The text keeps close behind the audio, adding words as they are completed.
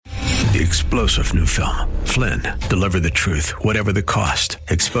The explosive new film, Flynn, deliver the truth, whatever the cost,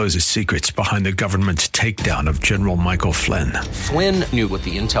 exposes secrets behind the government's takedown of General Michael Flynn. Flynn knew what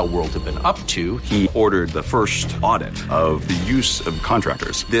the intel world had been up to. He ordered the first audit of the use of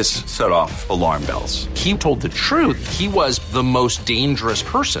contractors. This set off alarm bells. He told the truth. He was the most dangerous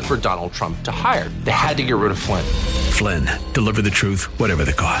person for Donald Trump to hire. They had to get rid of Flynn. Flynn, deliver the truth, whatever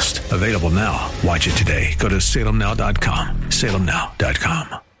the cost. Available now. Watch it today. Go to salemnow.com.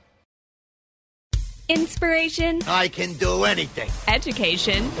 salemnow.com. Inspiration. I can do anything.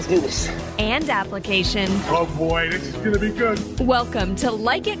 Education. Let's do this. And application. Oh boy, this is going to be good. Welcome to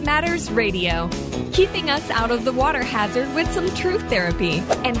Like It Matters Radio. Keeping us out of the water hazard with some truth therapy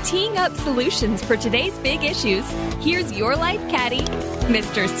and teeing up solutions for today's big issues. Here's your life caddy,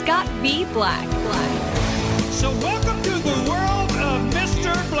 Mr. Scott V. Black. So welcome to the world of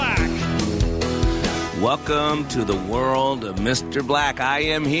Mr. Black. Welcome to the world of Mr. Black. I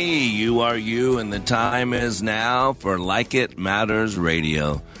am he, you are you, and the time is now for Like It Matters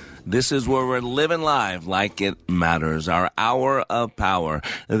Radio. This is where we're living live like it matters, our hour of power.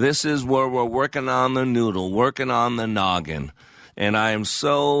 This is where we're working on the noodle, working on the noggin. And I am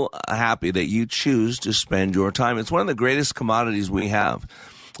so happy that you choose to spend your time. It's one of the greatest commodities we have.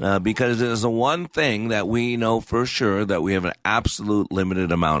 Because it is the one thing that we know for sure that we have an absolute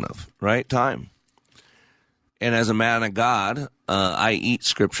limited amount of, right? Time. And as a man of God, I eat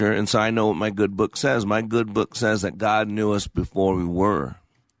Scripture, and so I know what my good book says. My good book says that God knew us before we were.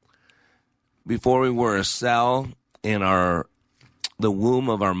 Before we were a cell in the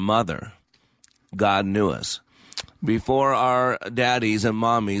womb of our mother, God knew us. Before our daddies and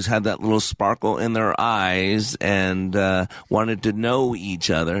mommies had that little sparkle in their eyes and wanted to know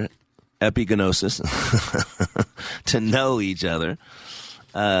each other, epigenosis, to know each other,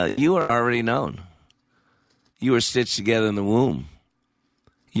 you were already known. You were stitched together in the womb.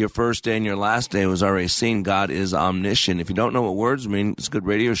 Your first day and your last day was already seen. God is omniscient. If you don't know what words mean, it's a good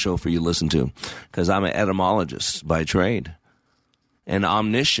radio show for you to listen to, because I'm an etymologist by trade. And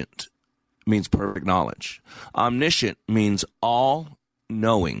omniscient means perfect knowledge. Omniscient means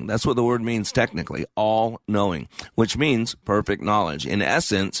all-knowing. That's what the word means technically, all-knowing, which means perfect knowledge. In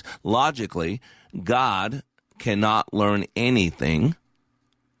essence, logically, God cannot learn anything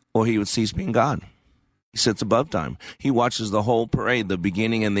or he would cease being God. He sits above time. He watches the whole parade, the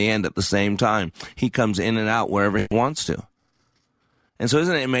beginning and the end at the same time. He comes in and out wherever he wants to. And so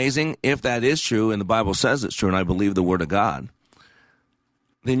isn't it amazing? If that is true, and the Bible says it's true, and I believe the Word of God,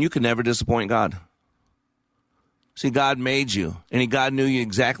 then you can never disappoint God. See, God made you, and God knew you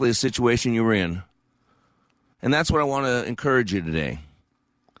exactly the situation you were in. And that's what I want to encourage you today.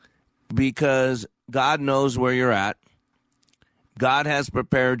 Because God knows where you're at. God has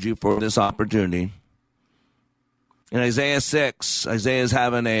prepared you for this opportunity. In Isaiah 6, Isaiah is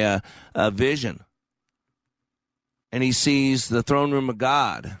having a vision. And he sees the throne room of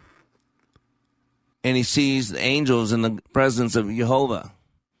God. And he sees the angels in the presence of Jehovah.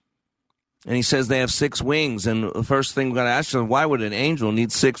 And he says they have 6 wings. And the first thing we've got to ask is, why would an angel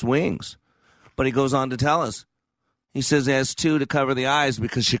need 6 wings? But he goes on to tell us. He says he has 2 to cover the eyes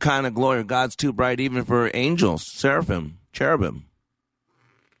because Shekinah glory of God's too bright even for angels, seraphim, cherubim.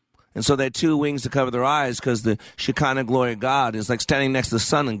 And so they had 2 wings to cover their eyes because the Shekinah glory of God is like standing next to the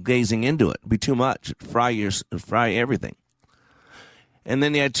sun and gazing into it. It'd be too much. It'd fry everything. And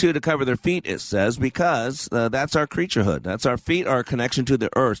then they had 2 to cover their feet, it says, because that's our creaturehood. That's our feet, our connection to the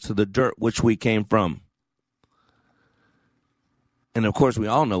earth, to the dirt which we came from. And, of course, we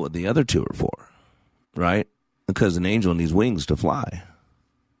all know what the other 2 are for, right? Because an angel needs wings to fly.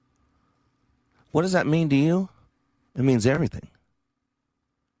 What does that mean to you? It means everything.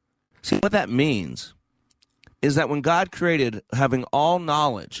 See, what that means is that when God created having all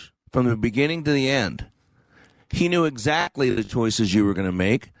knowledge from the beginning to the end, he knew exactly the choices you were going to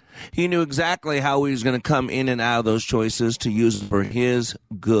make. He knew exactly how he was going to come in and out of those choices to use for his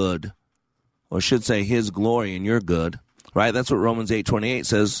good, or I should say his glory and your good, right? That's what Romans 8:28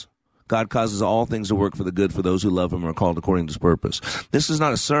 says. God causes all things to work for the good for those who love him and are called according to his purpose. This is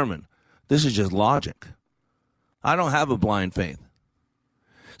not a sermon. This is just logic. I don't have a blind faith.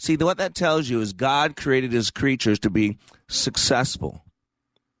 See, what that tells you is God created his creatures to be successful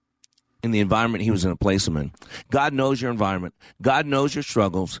in the environment he was going to place them in. God knows your environment. God knows your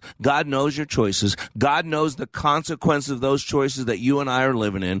struggles. God knows your choices. God knows the consequences of those choices that you and I are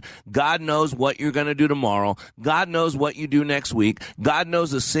living in. God knows what you're going to do tomorrow. God knows what you do next week. God knows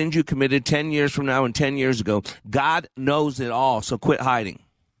the sins you committed 10 years from now and 10 years ago. God knows it all, so quit hiding.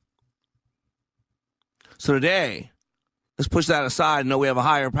 So today, let's push that aside and know we have a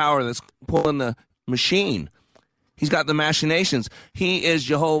higher power that's pulling the machine. He's got the machinations. He is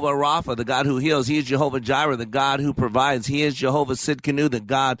Jehovah Rapha, the God who heals. He is Jehovah Jireh, the God who provides. He is Jehovah Sidkenu, the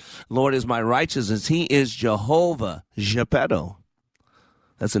God, Lord is my righteousness. He is Jehovah Shepedo.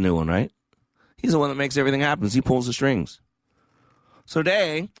 That's a new one, right? He's the one that makes everything happen. He pulls the strings. So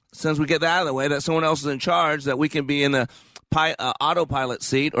today, since we get that out of the way, that someone else is in charge, that we can be in the autopilot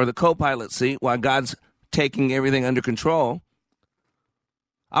seat or the co-pilot seat while God's taking everything under control,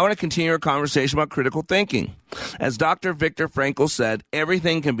 I want to continue our conversation about critical thinking. As Dr. Viktor Frankl said,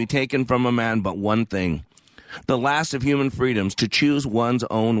 everything can be taken from a man but one thing, the last of human freedoms, to choose one's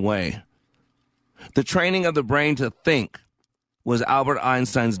own way. The training of the brain to think was Albert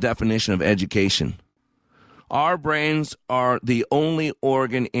Einstein's definition of education. Our brains are the only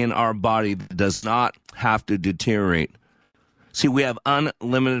organ in our body that does not have to deteriorate. See, we have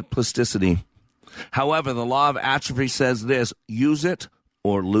unlimited plasticity. However, the law of atrophy says this: use it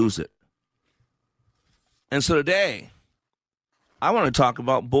or lose it. And so today, I want to talk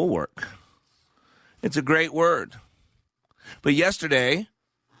about Bulwark. It's a great word. But yesterday,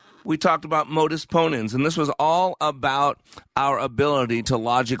 we talked about modus ponens, and this was all about our ability to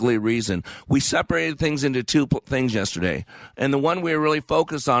logically reason. We separated things into two things yesterday, and the one we really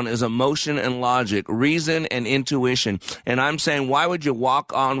focused on is emotion and logic, reason and intuition. And I'm saying, why would you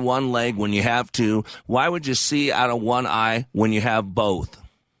walk on one leg when you have two? Why would you see out of one eye when you have both?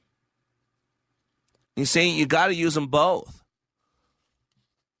 You see, you got to use them both.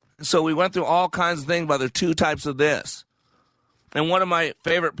 So we went through all kinds of things about the two types of this. And one of my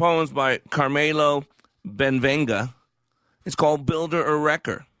favorite poems by Carmelo Benvenga is called Builder or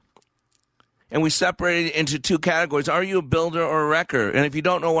Wrecker. And we separated it into two categories. Are you a builder or a wrecker? And if you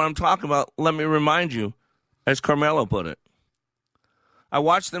don't know what I'm talking about, let me remind you, as Carmelo put it. I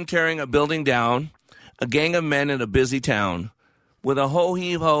watched them tearing a building down, a gang of men in a busy town. With a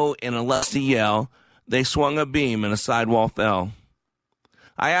ho-heave-ho and a lusty yell, they swung a beam and a sidewall fell.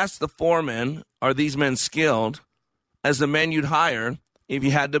 I asked the foreman, are these men skilled as the men you'd hire if you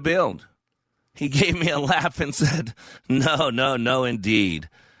had to build? He gave me a laugh and said, no, indeed.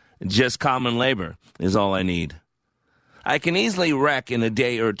 Just common labor is all I need. I can easily wreck in a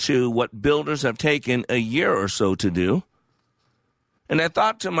day or two what builders have taken a year or so to do. And I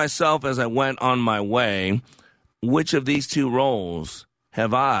thought to myself as I went on my way, which of these two roles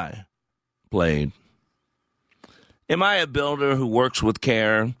have I played? Am I a builder who works with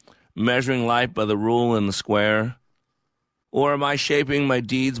care, measuring life by the rule and the square? Or am I shaping my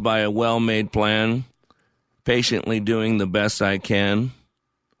deeds by a well-made plan, patiently doing the best I can?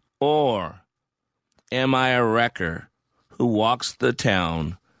 Or am I a wrecker who walks the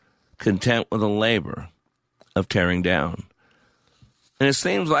town, content with the labor of tearing down? And it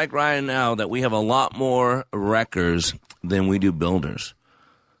seems like right now that we have a lot more wreckers than we do builders.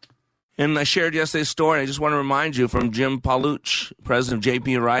 And I shared yesterday's story. I just want to remind you from Jim Paluch, president of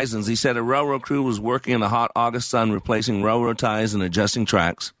JP Horizons. He said a railroad crew was working in the hot August sun, replacing railroad ties and adjusting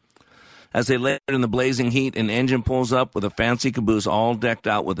tracks. As they labored in the blazing heat, an engine pulls up with a fancy caboose all decked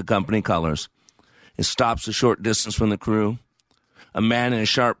out with the company colors. It stops a short distance from the crew. A man in a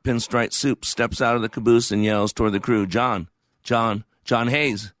sharp pinstripe suit steps out of the caboose and yells toward the crew, John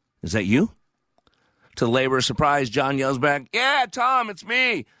Hayes, is that you? To the laborer's surprise, John yells back, yeah, Tom, it's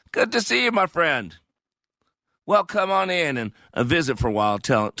me. Good to see you, my friend. Well, come on in and a visit for a while,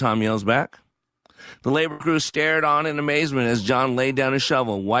 Tom yells back. The labor crew stared on in amazement as John laid down his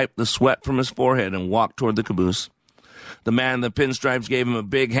shovel, wiped the sweat from his forehead, and walked toward the caboose. The man in the pinstripes gave him a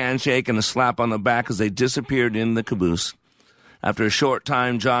big handshake and a slap on the back as they disappeared in the caboose. After a short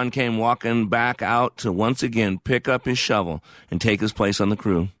time, John came walking back out to once again pick up his shovel and take his place on the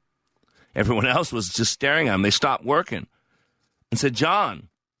crew. Everyone else was just staring at him. They stopped working and said, John,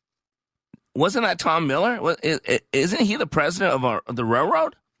 wasn't that Tom Miller? Isn't he the president of the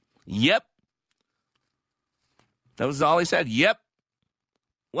railroad? Yep. That was all he said. Yep.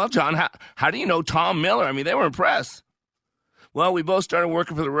 Well, John, how do you know Tom Miller? I mean, they were impressed. Well, we both started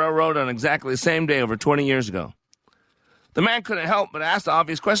working for the railroad on exactly the same day over 20 years ago. The man couldn't help but ask the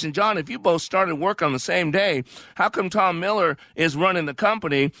obvious question, John, if you both started work on the same day, how come Tom Miller is running the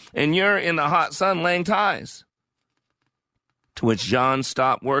company and you're in the hot sun laying ties? To which John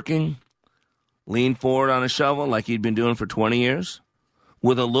stopped working, leaned forward on a shovel like he'd been doing for 20 years,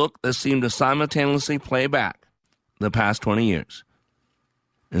 with a look that seemed to simultaneously play back the past 20 years,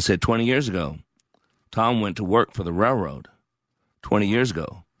 and said 20 years ago, Tom went to work for the railroad. 20 years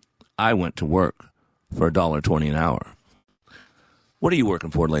ago, I went to work for $1.20 an hour. What are you working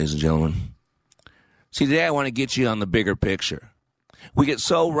for, ladies and gentlemen? See, today I want to get you on the bigger picture. We get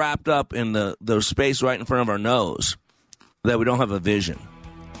so wrapped up in the space right in front of our nose that we don't have a vision.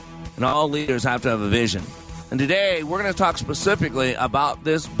 And all leaders have to have a vision. And today, we're going to talk specifically about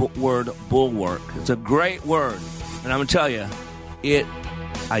this word, bulwark. It's a great word. And I'm going to tell you, it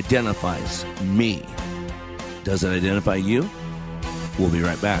identifies me. Does it identify you? We'll be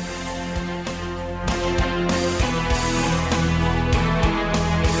right back.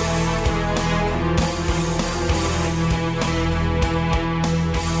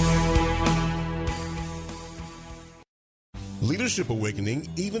 Leadership Awakening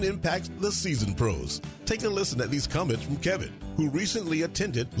even impacts the seasoned pros. Take a listen at these comments from Kevin, who recently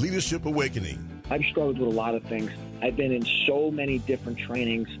attended Leadership Awakening. I've struggled with a lot of things. I've been in so many different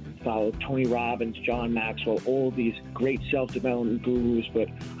trainings, followed Tony Robbins, John Maxwell, all of these great self-development gurus, but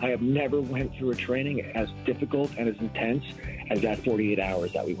I have never went through a training as difficult and as intense as that 48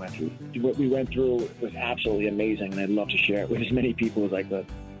 hours that we went through. What we went through was absolutely amazing, and I'd love to share it with as many people as I could.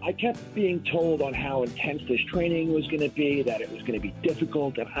 I kept being told on how intense this training was going to be, that it was going to be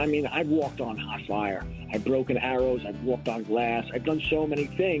difficult. And I mean, I've walked on hot fire. I've broken arrows. I've walked on glass. I've done so many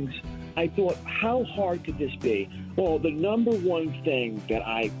things. I thought, how hard could this be? Well, the number one thing that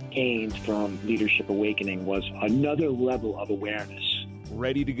I gained from Leadership Awakening was another level of awareness.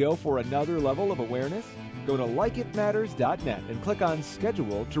 Ready to go for another level of awareness? Go to likeitmatters.net and click on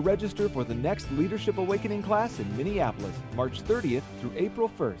Schedule to register for the next Leadership Awakening class in Minneapolis, March 30th through April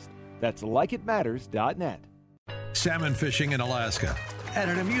 1st. That's likeitmatters.net. Salmon fishing in Alaska, at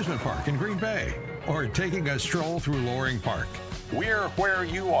an amusement park in Green Bay, or taking a stroll through Loring Park. We're where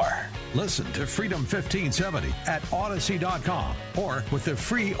you are. Listen to Freedom 1570 at Odyssey.com or with the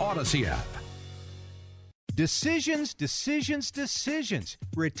free Odyssey app. Decisions, decisions, decisions.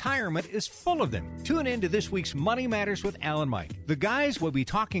 Retirement is full of them. Tune in to this week's Money Matters with Al and Mike. The guys will be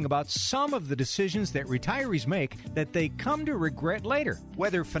talking about some of the decisions that retirees make that they come to regret later.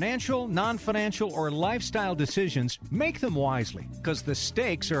 Whether financial, non-financial, or lifestyle decisions, make them wisely, because the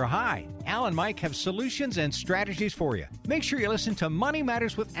stakes are high. Al and Mike have solutions and strategies for you. Make sure you listen to Money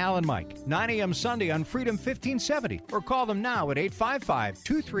Matters with Al and Mike, 9 a.m. Sunday on Freedom 1570, or call them now at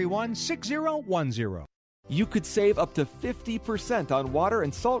 855-231-6010. You could save up to 50% on water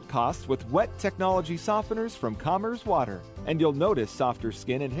and salt costs with wet technology softeners from Commerce Water. And you'll notice softer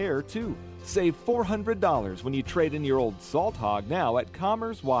skin and hair, too. Save $400 when you trade in your old Salt Hog now at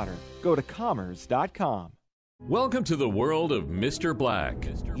Commerce Water. Go to commerce.com. Welcome to the world of Mr. Black.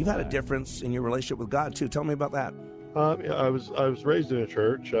 You've had a difference in your relationship with God, too. Tell me about that. I was raised in a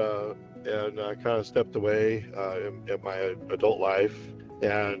church, and I kind of stepped away in my adult life.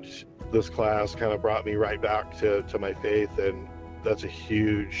 And this class kind of brought me right back to my faith, and that's a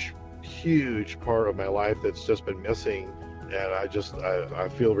huge part of my life that's just been missing. And I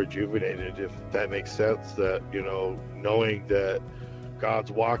feel rejuvenated, if that makes sense, that, knowing that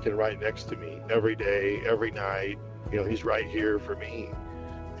God's walking right next to me every day, every night. He's right here for me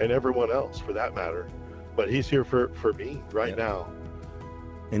and everyone else for that matter. But he's here for me right now.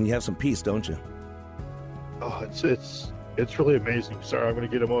 And you have some peace, don't you? Oh, it's really amazing. Sorry, I'm going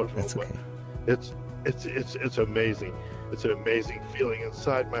to get emotional. That's okay. It's amazing. It's an amazing feeling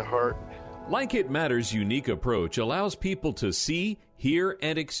inside my heart. Like It Matters' unique approach allows people to see, hear,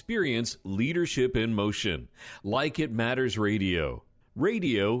 and experience leadership in motion. Like It Matters Radio.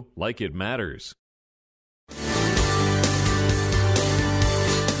 Radio like it matters.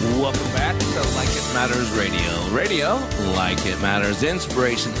 Welcome back to Like It Matters Radio. Radio, like it matters,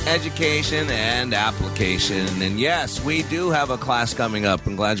 inspiration, education, and application. And yes, we do have a class coming up.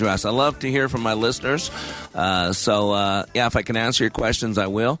 I'm glad you asked. I love to hear from my listeners. If I can answer your questions, I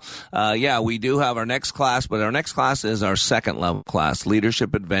will. We do have our next class, but our next class is our second level class,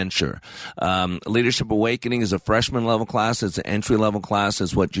 Leadership Adventure. Leadership Awakening is a freshman level class. It's an entry level class.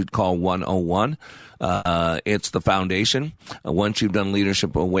 It's what you'd call 101. It's the foundation. Once you've done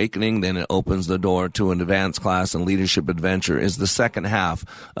Leadership Awakening, then it opens the door to an advanced class, and Leadership Adventure is the second half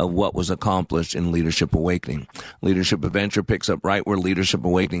of what was accomplished in Leadership Awakening. Leadership Adventure picks up right where Leadership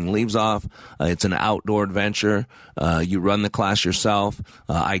Awakening leaves off. It's an outdoor adventure. You run the class yourself.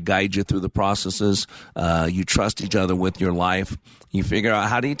 I guide you through the processes. You trust each other with your life. You figure out,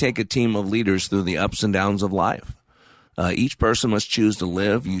 how do you take a team of leaders through the ups and downs of life? Each person must choose to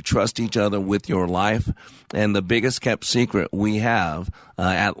live. You trust each other with your life. And the biggest kept secret we have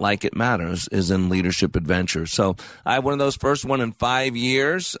at Like It Matters is in Leadership Adventure. So I have one of those, first one in 5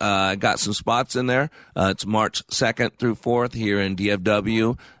 years. I got some spots in there. It's March 2nd through 4th here in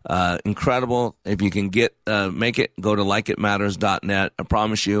DFW. Incredible. If you can make it, go to likeitmatters.net. I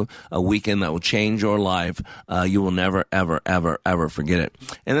promise you, a weekend that will change your life. You will never, ever, ever, ever forget it.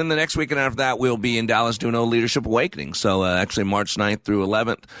 And then the next weekend after that, we'll be in Dallas doing Leadership Awakening. So actually March 9th through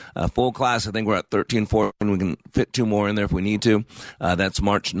 11th, full class. I think we're at 13, 14. We can fit 2 more in there if we need to. That's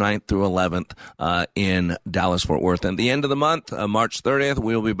March 9th through 11th in Dallas-Fort Worth. And at the end of the month, March 30th,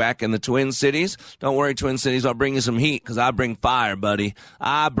 we'll be back in the Twin Cities. Don't worry, Twin Cities, I'll bring you some heat because I bring fire, buddy.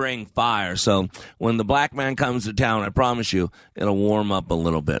 I bring fire. So when the black man comes to town, I promise you, it'll warm up a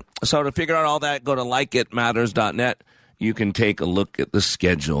little bit. So to figure out all that, go to likeitmatters.net. You can take a look at the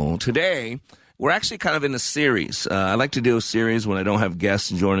schedule. Today, we're actually kind of in a series. I like to do a series when I don't have guests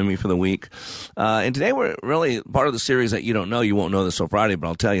joining me for the week. And today we're really part of the series that you don't know. You won't know this till Friday, but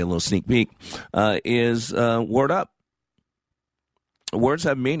I'll tell you a little sneak peek, is Word Up. Words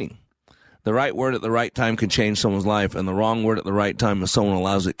have meaning. The right word at the right time can change someone's life, and the wrong word at the right time, if someone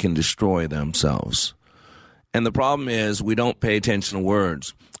allows it, can destroy themselves. And the problem is we don't pay attention to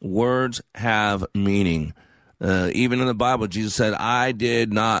words. Words have meaning. Even in the Bible, Jesus said, I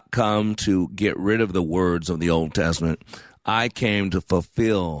did not come to get rid of the words of the Old Testament. I came to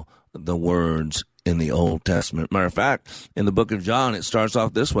fulfill the words in the Old Testament. Matter of fact, in the book of John, it starts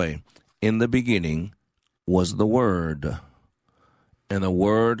off this way. In the beginning was the Word, and the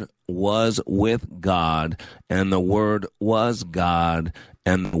Word was with God, and the Word was God,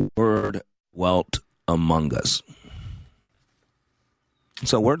 and the Word dwelt among us.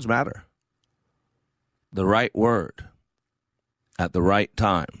 So words matter. The right word at the right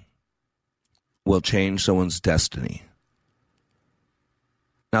time will change someone's destiny.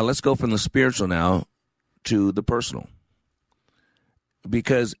 Now let's go from the spiritual now to the personal.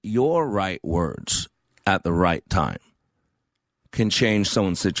 Because your right words at the right time can change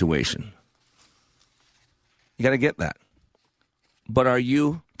someone's situation. You got to get that. But are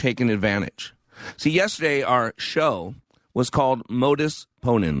you taking advantage? See, yesterday our show was called Modus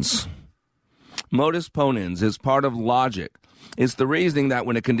Ponens. Modus ponens is part of logic. It's the reasoning that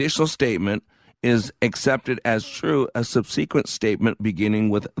when a conditional statement is accepted as true, a subsequent statement beginning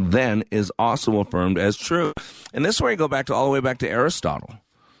with then is also affirmed as true. And this is where you go back to all the way back to Aristotle.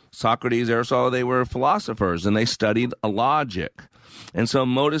 Socrates, Aristotle, they were philosophers, and they studied logic. And so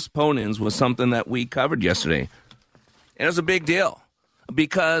modus ponens was something that we covered yesterday. And it was a big deal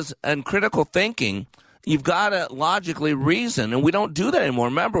because in critical thinking, you've got to logically reason, and we don't do that anymore.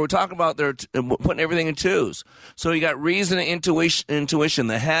 Remember, we're talking about putting everything in twos. So you got reason and intuition,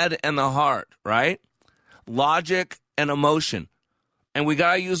 the head and the heart, right? Logic and emotion. And we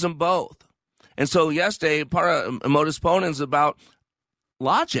got to use them both. And so yesterday, part of modus ponens is about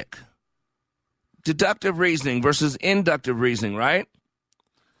logic. Deductive reasoning versus inductive reasoning, right?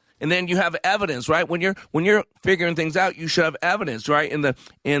 And then you have evidence, right? When you're figuring things out, you should have evidence, right? In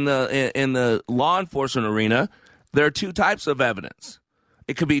the law enforcement arena, there are 2 types of evidence.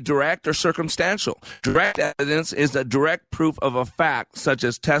 It could be direct or circumstantial. Direct evidence is a direct proof of a fact, such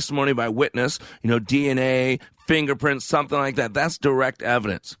as testimony by witness, DNA, fingerprints, something like that. That's direct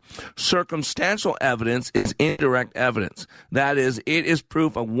evidence. Circumstantial evidence is indirect evidence. That is, it is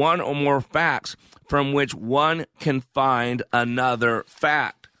proof of one or more facts from which one can find another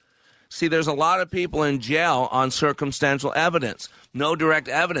fact. See, there's a lot of people in jail on circumstantial evidence, no direct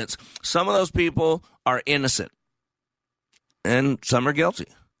evidence. Some of those people are innocent, and some are guilty,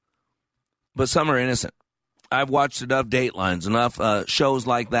 but some are innocent. I've watched enough Datelines, enough shows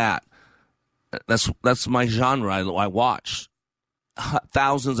like that. That's my genre. I watch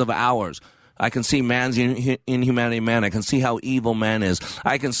thousands of hours. I can see man's inhumanity in man. I can see how evil man is.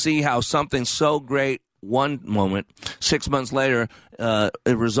 I can see how something so great one moment, 6 months later,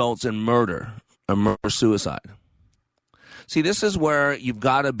 it results in murder, a murder-suicide. See, this is where you've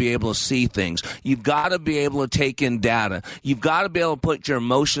got to be able to see things. You've got to be able to take in data. You've got to be able to put your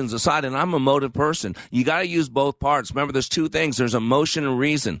emotions aside, and I'm a emotive person. You got to use both parts. Remember, there's 2 things. There's emotion and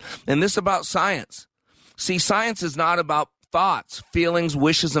reason. And this is about science. See, science is not about thoughts, feelings,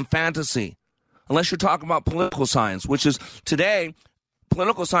 wishes, and fantasy, unless you're talking about political science, which is today,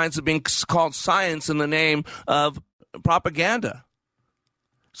 political science is being called science in the name of propaganda.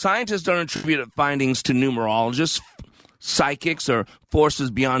 Scientists don't attribute findings to numerologists, psychics, or forces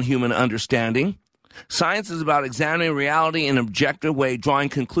beyond human understanding. Science is about examining reality in an objective way, drawing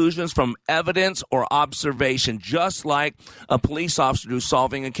conclusions from evidence or observation, just like a police officer who's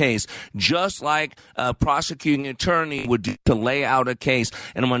solving a case, just like a prosecuting attorney would do to lay out a case.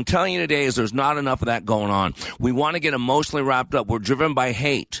 And what I'm telling you today is there's not enough of that going on. We want to get emotionally wrapped up. We're driven by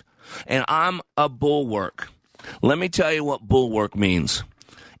hate. And I'm a bulwark. Let me tell you what bulwark means.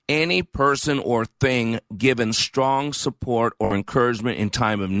 Any person or thing given strong support or encouragement in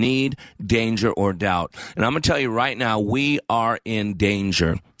time of need, danger, or doubt. And I'm going to tell you right now, we are in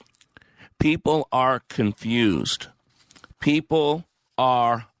danger. People are confused. People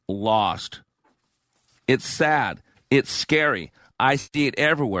are lost. It's sad. It's scary. I see it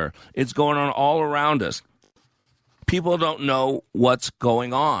everywhere. It's going on all around us. People don't know what's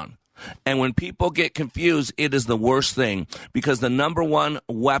going on. And when people get confused, it is the worst thing, because the number one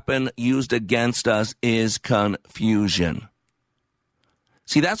weapon used against us is confusion.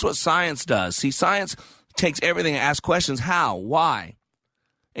 See, that's what science does. See, science takes everything and asks questions. How? Why?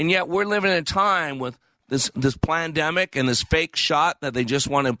 And yet we're living in a time with this pandemic and this fake shot that they just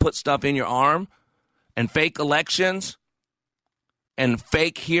want to put stuff in your arm, and fake elections and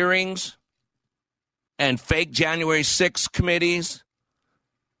fake hearings and fake January 6th committees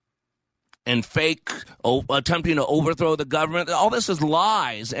and fake attempting to overthrow the government. All this is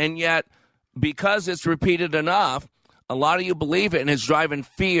lies, and yet because it's repeated enough, a lot of you believe it, and it's driving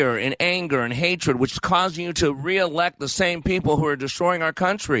fear and anger and hatred, which is causing you to reelect the same people who are destroying our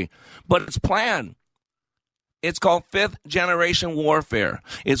country. But it's planned. It's called fifth-generation warfare.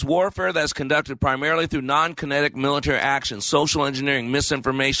 It's warfare that's conducted primarily through non-kinetic military action, social engineering,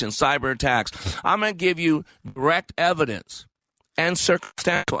 misinformation, cyber attacks. I'm going to give you direct evidence and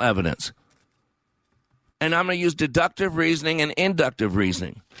circumstantial evidence. And I'm going to use deductive reasoning and inductive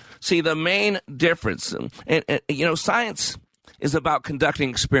reasoning. See, the main difference, science is about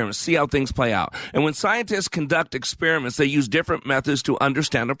conducting experiments, see how things play out. And when scientists conduct experiments, they use different methods to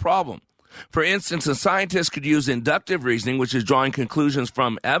understand a problem. For instance, a scientist could use inductive reasoning, which is drawing conclusions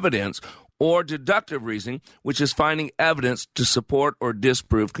from evidence, or deductive reasoning, which is finding evidence to support or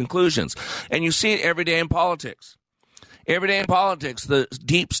disprove conclusions. And you see it every day in politics. Every day in politics, the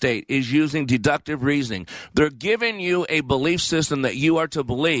deep state is using deductive reasoning. They're giving you a belief system that you are to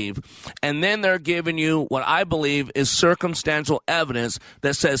believe, and then they're giving you what I believe is circumstantial evidence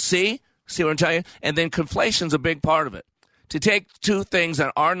that says, see what I'm telling you? And then conflation's a big part of it. To take two things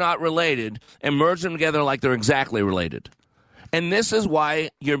that are not related and merge them together like they're exactly related. And this is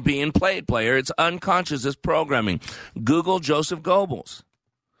why you're being played, player. It's unconscious, it's programming. Google Joseph Goebbels.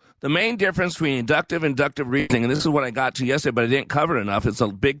 The main difference between inductive and deductive reasoning, and this is what I got to yesterday, but I didn't cover it enough, it's a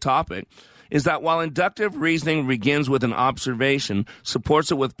big topic, is that while inductive reasoning begins with an observation,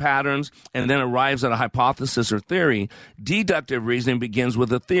 supports it with patterns, and then arrives at a hypothesis or theory, deductive reasoning begins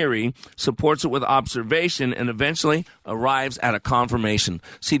with a theory, supports it with observation, and eventually arrives at a confirmation.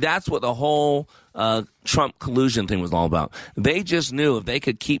 See, that's what the whole Trump collusion thing was all about. They just knew if they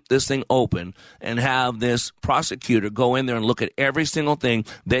could keep this thing open and have this prosecutor go in there and look at every single thing,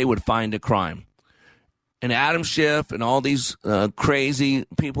 they would find a crime. And Adam Schiff and all these crazy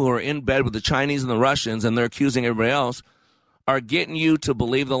people who are in bed with the Chinese and the Russians, and they're accusing everybody else, are getting you to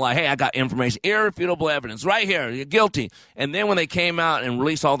believe the lie. Hey, I got information, irrefutable evidence right here. You're guilty. And then when they came out and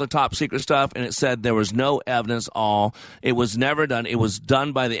released all the top secret stuff, and it said there was no evidence, it was never done. It was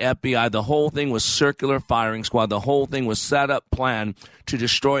done by the FBI. The whole thing was circular firing squad. The whole thing was set up, planned to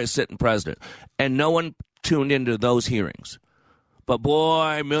destroy a sitting president. And no one tuned into those hearings. But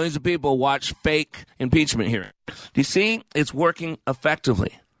boy, millions of people watch fake impeachment hearings. Do you see? It's working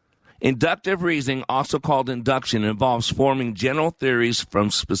effectively. Inductive reasoning, also called induction, involves forming general theories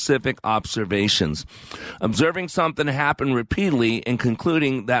from specific observations. Observing something happen repeatedly and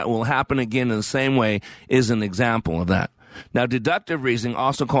concluding that will happen again in the same way is an example of that. Now, deductive reasoning,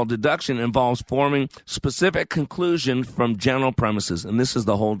 also called deduction, involves forming specific conclusions from general premises. And this is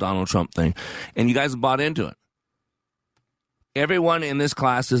the whole Donald Trump thing. And you guys have bought into it. Everyone in this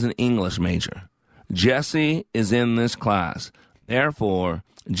class is an English major. Jesse is in this class. Therefore,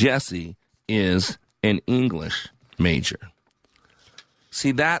 Jesse is an English major.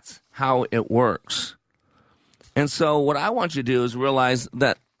 See, that's how it works. And so what I want you to do is realize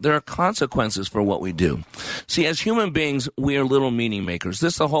that there are consequences for what we do. See, as human beings, we are little meaning makers.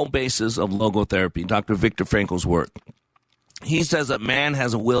 This is the whole basis of logotherapy, Dr. Viktor Frankl's work. He says that man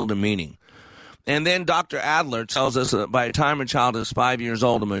has a will to meaning. And then Dr. Adler tells us that by the time a child is 5 years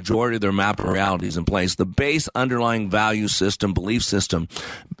old, a majority of their map of reality is in place. The base underlying value system, belief system,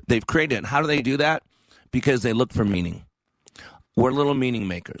 they've created it. How do they do that? Because they look for meaning. We're little meaning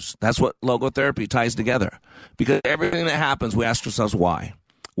makers. That's what logotherapy ties together. Because everything that happens, we ask ourselves why.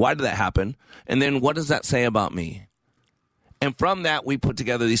 Why did that happen? And then what does that say about me? And from that, we put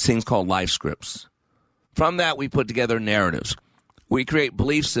together these things called life scripts. From that, we put together narratives. We create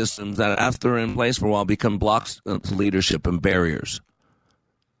belief systems that, after they're in place for a while, become blocks to leadership and barriers.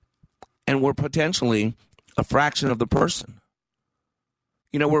 And we're potentially a fraction of the person.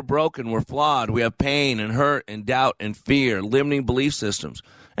 You know, we're broken, we're flawed, we have pain and hurt and doubt and fear, limiting belief systems.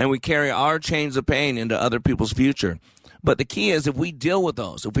 And we carry our chains of pain into other people's future. But the key is if we deal with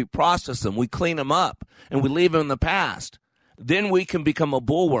those, if we process them, we clean them up, and we leave them in the past, then we can become a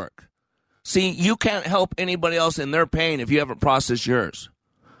bulwark. See, you can't help anybody else in their pain if you haven't processed yours.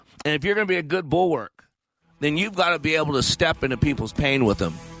 And if you're going to be a good bulwark, then you've got to be able to step into people's pain with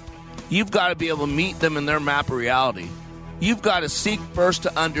them. You've got to be able to meet them in their map of reality. You've got to seek first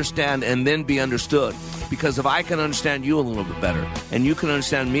to understand and then be understood. Because if I can understand you a little bit better and you can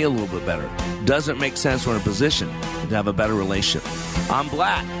understand me a little bit better, doesn't make sense we're in a position to have a better relationship. I'm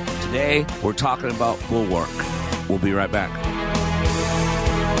Black. Today, we're talking about Bulwark. We'll be right back.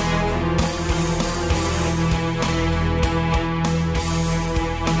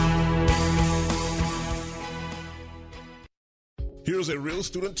 Here's a real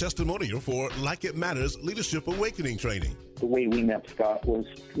student testimonial for Like It Matters Leadership Awakening Training. The way we met Scott was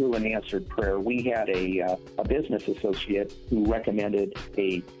through an answered prayer. We had a business associate who recommended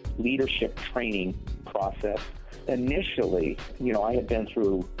a leadership training process. Initially, I had been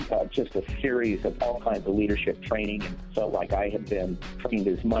through just a series of all kinds of leadership training and felt like I had been trained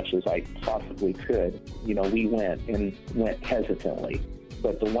as much as I possibly could. We went hesitantly.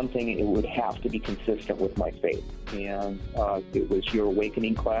 But the one thing, it would have to be consistent with my faith. And it was your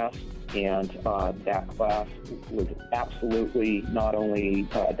awakening class. And that class was absolutely not only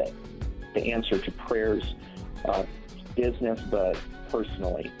the answer to prayers, business, but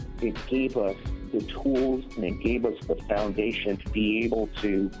personally. It gave us the tools and it gave us the foundation to be able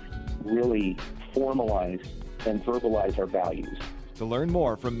to really formalize and verbalize our values. To learn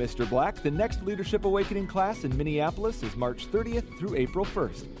more from Mr. Black, the next Leadership Awakening class in Minneapolis is March 30th through April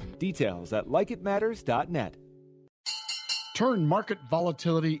 1st. Details at likeitmatters.net. Turn market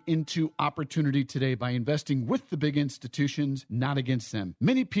volatility into opportunity today by investing with the big institutions, not against them.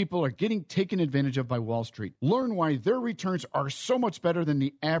 Many people are getting taken advantage of by Wall Street. Learn why their returns are so much better than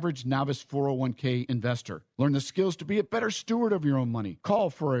the average novice 401k investor. Learn the skills to be a better steward of your own money. Call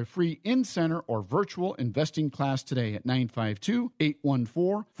for a free in-center or virtual investing class today at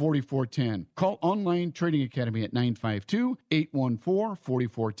 952-814-4410. Call Online Trading Academy at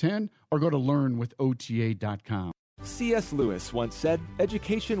 952-814-4410 or go to learnwithota.com. C.S. Lewis once said,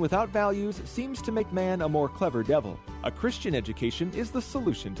 "Education without values seems to make man a more clever devil." A Christian education is the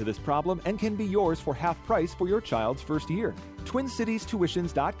solution to this problem and can be yours for half price for your child's first year.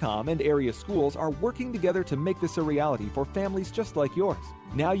 TwinCitiesTuitions.com and area schools are working together to make this a reality for families just like yours.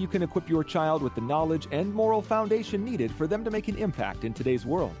 Now you can equip your child with the knowledge and moral foundation needed for them to make an impact in today's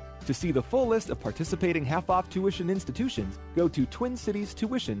world. To see the full list of participating half-off tuition institutions, go to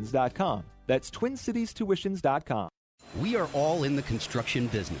TwinCitiesTuitions.com. That's TwinCitiesTuitions.com. We are all in the construction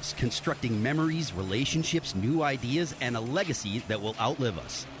business, constructing memories, relationships, new ideas, and a legacy that will outlive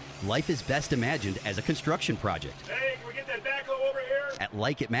us. Life is best imagined as a construction project. Hey, can we get that backhoe over here? At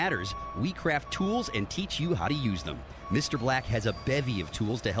Like It Matters, we craft tools and teach you how to use them. Mr. Black has a bevy of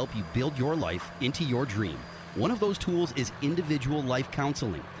tools to help you build your life into your dream. One of those tools is individual life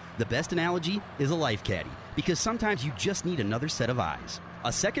counseling. The best analogy is a life caddy, because sometimes you just need another set of eyes.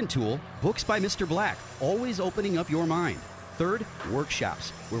 A second tool, Books by Mr. Black, always opening up your mind. Third,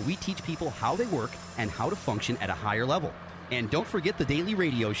 workshops, where we teach people how they work and how to function at a higher level. And don't forget the daily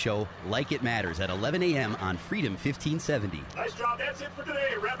radio show, Like It Matters, at 11 a.m. on Freedom 1570. Nice job. That's it for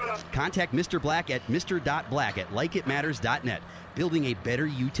today. Wrap it up. Contact Mr. Black at mr.black@likeitmatters.net. Building a better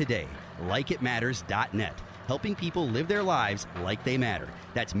you today. Likeitmatters.net. Helping people live their lives like they matter.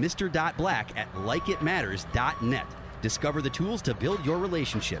 That's mr.black@likeitmatters.net. Discover the tools to build your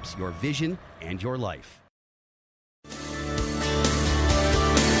relationships, your vision, and your life.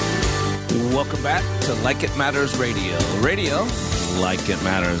 Welcome back to Like It Matters Radio. Radio, like it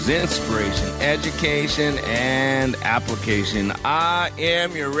matters. Inspiration, education, and application. I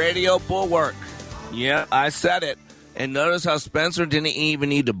am your radio bulwark. Yeah, I said it. And notice how Spencer didn't even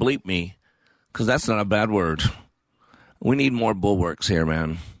need to bleep me, because that's not a bad word. We need more bulwarks here,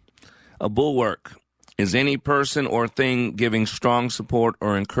 man. A bulwark is any person or thing giving strong support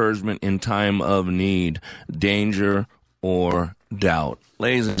or encouragement in time of need, danger, or doubt.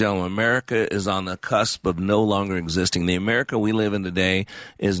 Ladies and gentlemen, America is on the cusp of no longer existing. The America we live in today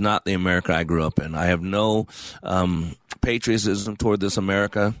is not the America I grew up in. I have no patriotism toward this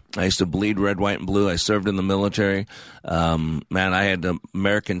America. I used to bleed red, white, and blue. I served in the military. Man, I had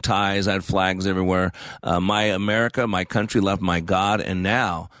American ties. I had flags everywhere. My America, my country left my God, and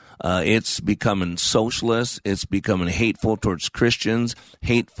now it's becoming socialist. It's becoming hateful towards Christians,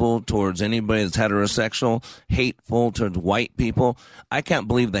 hateful towards anybody that's heterosexual, hateful towards white people. I can't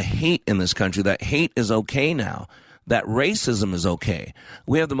believe the hate in this country. That hate is okay now. That racism is okay.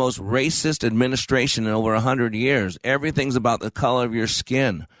 We have the most racist administration in over 100 years. Everything's about the color of your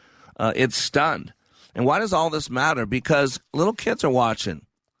skin. It's stunned. And why does all this matter? Because little kids are watching.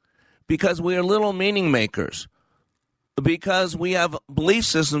 Because we are little meaning makers. Because we have belief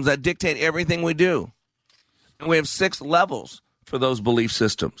systems that dictate everything we do. And we have 6 levels for those belief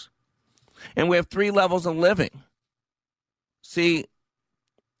systems. And we have 3 levels of living. See,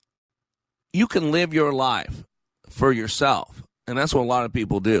 you can live your life for yourself, and that's what a lot of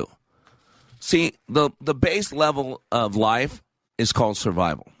people do. See, the base level of life is called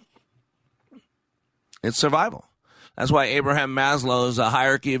survival. It's survival. That's why Abraham Maslow's a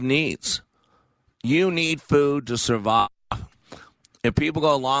hierarchy of needs. You need food to survive. If people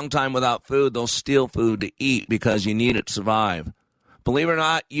go a long time without food, they'll steal food to eat because you need it to survive. Believe it or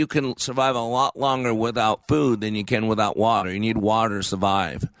not, you can survive a lot longer without food than you can without water. You need water to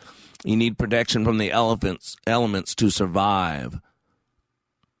survive. You need protection from the elements to survive.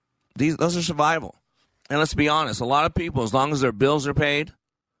 Those are survival. And let's be honest, a lot of people, as long as their bills are paid,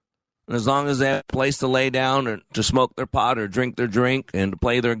 and as long as they have a place to lay down or to smoke their pot or drink their drink and to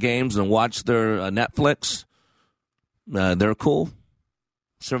play their games and watch their Netflix, they're cool.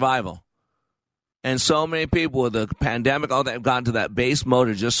 Survival. And so many people with the pandemic, all that have gotten to that base mode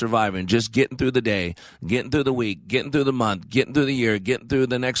of just surviving, just getting through the day, getting through the week, getting through the month, getting through the year, getting through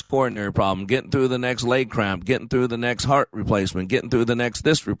the next coronary problem, getting through the next leg cramp, getting through the next heart replacement, getting through the next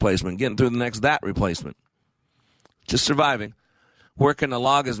this replacement, getting through the next that replacement. Just surviving. Working to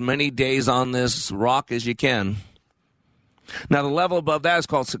log as many days on this rock as you can. Now, the level above that is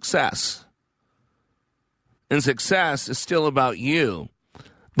called success. And success is still about you.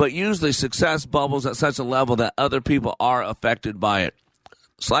 But usually success bubbles at such a level that other people are affected by it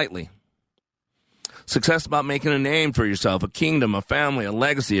slightly. Success is about making a name for yourself, a kingdom, a family, a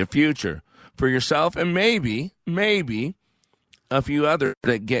legacy, a future for yourself, and maybe a few others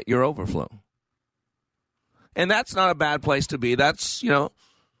that get your overflow. And that's not a bad place to be. That's,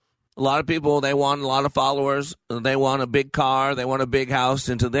 a lot of people, they want a lot of followers. They want a big car. They want a big house.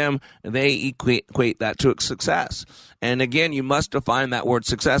 And to them, they equate that to success. And again, you must define that word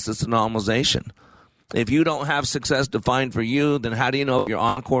success. It's a normalization. If you don't have success defined for you, then how do you know if you're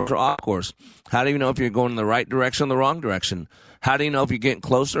on course or off course? How do you know if you're going in the right direction or the wrong direction? How do you know if you're getting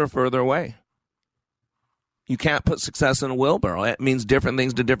closer or further away? You can't put success in a wheelbarrow. It means different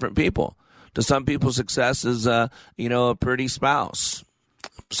things to different people. To some people, success is, a pretty spouse.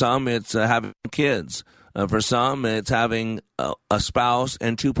 Some, it's having kids. For some, it's having a spouse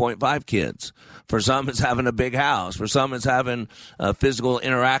and 2.5 kids. For some, it's having a big house. For some, it's having physical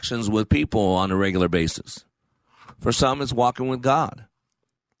interactions with people on a regular basis. For some, it's walking with God.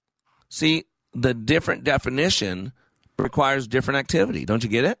 See, the different definition requires different activity. Don't you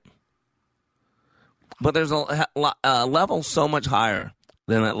get it? But there's a level so much higher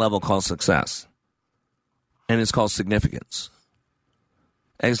than that level called success. And it's called significance.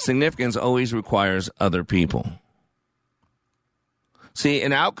 And significance always requires other people. See,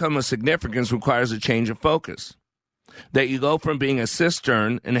 an outcome of significance requires a change of focus. That you go from being a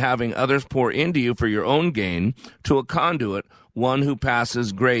cistern and having others pour into you for your own gain to a conduit, one who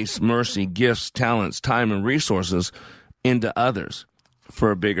passes grace, mercy, gifts, talents, time, and resources into others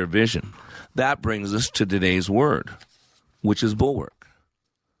for a bigger vision. That brings us to today's word, which is Bulwark.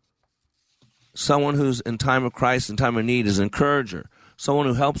 Someone who's in time of crisis and time of need is an encourager. Someone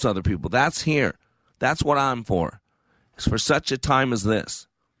who helps other people. That's here. That's what I'm for. It's for such a time as this.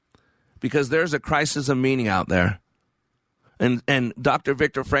 Because there's a crisis of meaning out there. And Dr.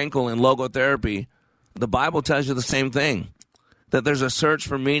 Viktor Frankl in logotherapy, the Bible tells you the same thing. That there's a search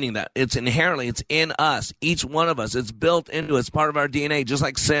for meaning, that it's inherently, it's in us, each one of us. It's built into us, part of our DNA, just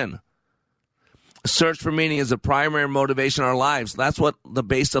like sin. Search for meaning is the primary motivation in our lives. That's what the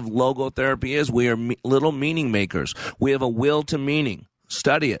base of logotherapy is. We are little meaning makers. We have a will to meaning.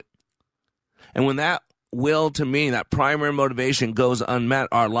 Study it. And when that will to meaning, that primary motivation goes unmet,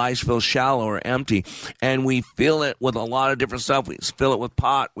 our lives feel shallow or empty. And we fill it with a lot of different stuff. We fill it with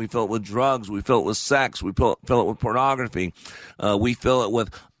pot. We fill it with drugs. We fill it with sex. We fill it with pornography. We fill it with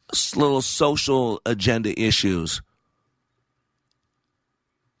little social agenda issues.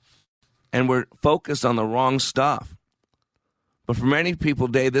 And we're focused on the wrong stuff. But for many people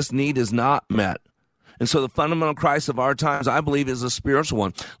today, this need is not met. And so the fundamental crisis of our times, I believe, is a spiritual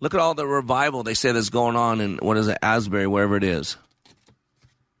one. Look at all the revival they say that's going on in, Asbury, wherever it is.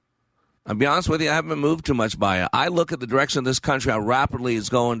 I'll be honest with you, I haven't been moved too much by it. I look at the direction of this country, how rapidly it's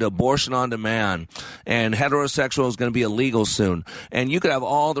going to abortion on demand, and heterosexual is going to be illegal soon. And you could have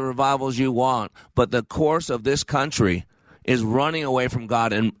all the revivals you want, but the course of this country is running away from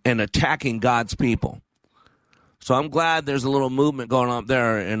God and attacking God's people. So I'm glad there's a little movement going on up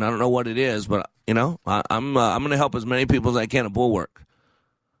there, and I don't know what it is, but, I'm going to help as many people as I can at Bulwark.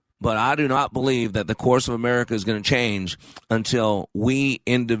 But I do not believe that the course of America is going to change until we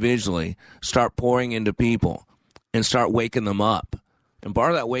individually start pouring into people and start waking them up And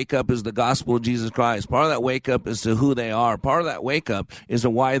part of that wake-up is the gospel of Jesus Christ. Part of that wake-up is to who they are. Part of that wake-up is to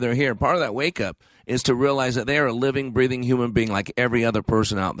why they're here. Part of that wake-up is to realize that they are a living, breathing human being like every other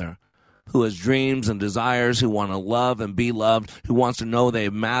person out there who has dreams and desires, who want to love and be loved, who wants to know they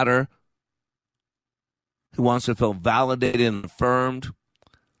matter, who wants to feel validated and affirmed,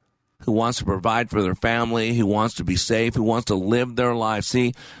 who wants to provide for their family, who wants to be safe, who wants to live their life.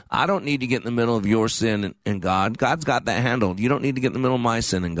 See, I don't need to get in the middle of your sin and God. God's got that handled. You don't need to get in the middle of my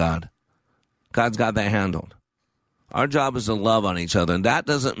sin and God. God's got that handled. Our job is to love on each other, and that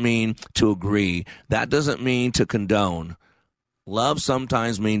doesn't mean to agree. That doesn't mean to condone. Love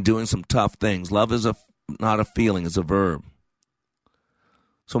sometimes means doing some tough things. Love is not a feeling, it's a verb.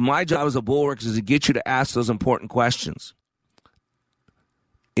 So my job as a Bulwark is to get you to ask those important questions.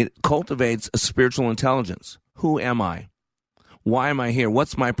 It cultivates a spiritual intelligence. Who am I? Why am I here?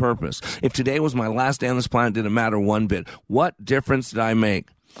 What's my purpose? If today was my last day on this planet, did it matter one bit? What difference did I make?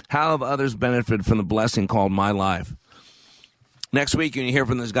 How have others benefited from the blessing called my life? Next week, you're going to hear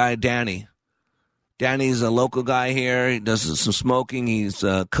from this guy, Danny. Danny's a local guy here. He does some smoking. He's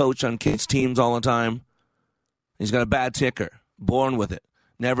a coach on kids' teams all the time. He's got a bad ticker, born with it.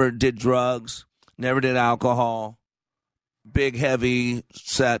 Never did drugs, never did alcohol. Big, heavy,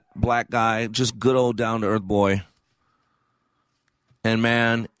 set, black guy, just good old down-to-earth boy. And,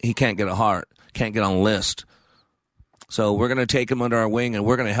 man, he can't get a heart, can't get on a list. So we're going to take him under our wing, and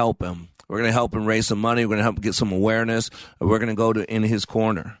we're going to help him. We're going to help him raise some money. We're going to help him get some awareness. And we're going to go in his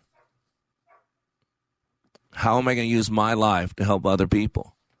corner. How am I going to use my life to help other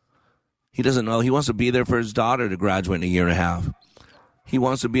people? He doesn't know. He wants to be there for his daughter to graduate in a year and a half. He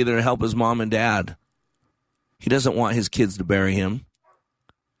wants to be there to help his mom and dad. He doesn't want his kids to bury him.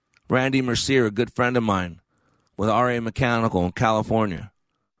 Randy Mercier, a good friend of mine, with RA Mechanical in California,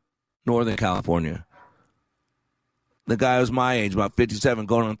 Northern California. The guy was my age, about 57,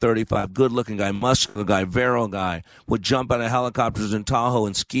 going on 35. Good-looking guy, muscular guy, virile guy. Would jump out of helicopters in Tahoe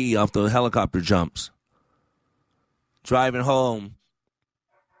and ski off the helicopter jumps. Driving home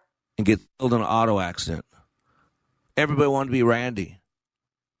and get killed in an auto accident. Everybody wanted to be Randy.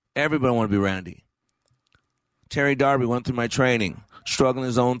 Everybody wanted to be Randy. Terry Darby went through my training, struggling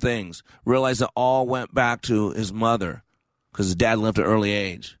his own things, realized it all went back to his mother because his dad left at an early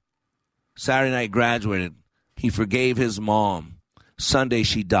age. Saturday night graduated. He forgave his mom. Sunday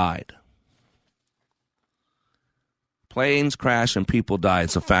she died. Planes crash and people die.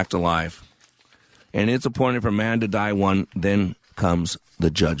 It's a fact of life. And it's appointed for man to die one, then comes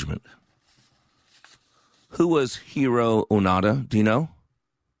the judgment. Who was Hiro Onoda? Do you know?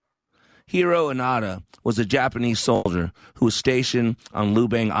 Hiro Onoda was a Japanese soldier who was stationed on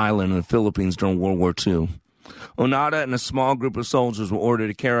Lubang Island in the Philippines during World War II. Onoda and a small group of soldiers were ordered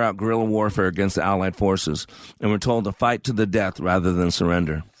to carry out guerrilla warfare against the Allied forces and were told to fight to the death rather than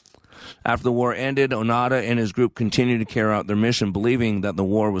surrender. After the war ended, Onoda and his group continued to carry out their mission, believing that the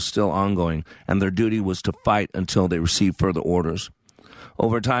war was still ongoing and their duty was to fight until they received further orders.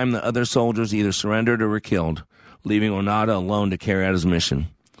 Over time, the other soldiers either surrendered or were killed, leaving Onoda alone to carry out his mission.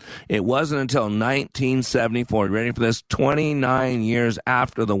 It wasn't until 1974, ready for this, 29 years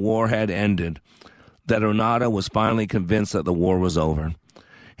after the war had ended, that Onoda was finally convinced that the war was over.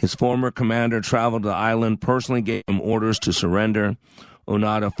 His former commander traveled to the island, personally gave him orders to surrender.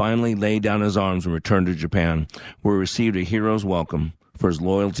 Onoda finally laid down his arms and returned to Japan, where he received a hero's welcome for his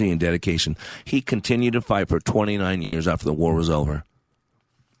loyalty and dedication. He continued to fight for 29 years after the war was over.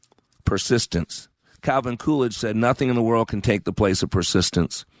 Persistence. Calvin Coolidge said, "Nothing in the world can take the place of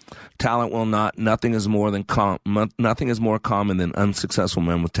persistence. Talent will not. Nothing is more common than unsuccessful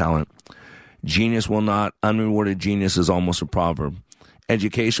men with talent. Genius will not. Unrewarded genius is almost a proverb.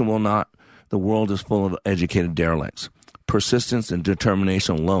 Education will not. The world is full of educated derelicts. Persistence and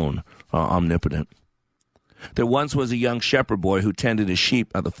determination alone are omnipotent." There once was a young shepherd boy who tended his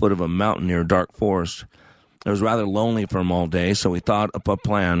sheep at the foot of a mountain near a dark forest. It was rather lonely for him all day, so he thought up a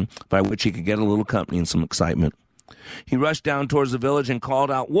plan by which he could get a little company and some excitement. He rushed down towards the village and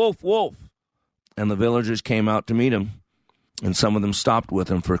called out, "Wolf, wolf!" And the villagers came out to meet him, and some of them stopped with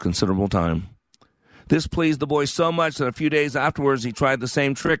him for a considerable time. This pleased the boy so much that a few days afterwards he tried the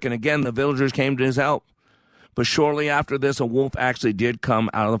same trick, and again the villagers came to his help. But shortly after this, a wolf actually did come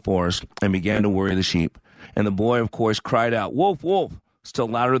out of the forest and began to worry the sheep. And the boy, of course, cried out, "Wolf, wolf!" still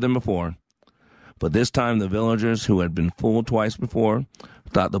louder than before. But this time the villagers, who had been fooled twice before,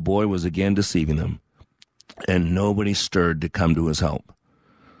 thought the boy was again deceiving them, and nobody stirred to come to his help.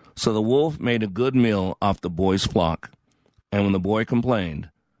 So the wolf made a good meal off the boy's flock, and when the boy complained,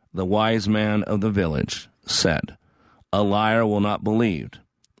 the wise man of the village said, "A liar will not believe,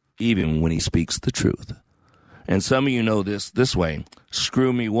 even when he speaks the truth." And some of you know this way.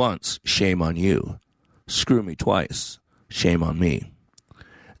 Screw me once, shame on you. Screw me twice, shame on me.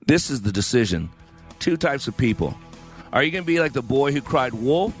 This is the decision. Two types of people. Are you going to be like the boy who cried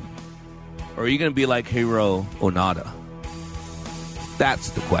wolf? Or are you going to be like Hiro Onada?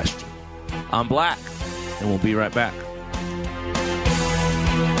 That's the question. I'm Black, and we'll be right back.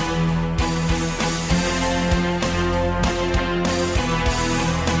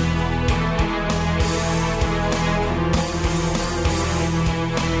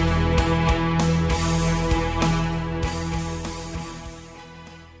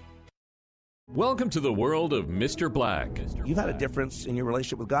 Welcome to the world of Mr. Black. You've had a difference in your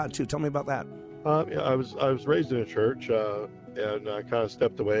relationship with God, too. Tell me about that. I was raised in a church, and I kind of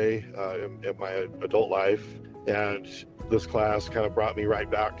stepped away in my adult life. And this class kind of brought me right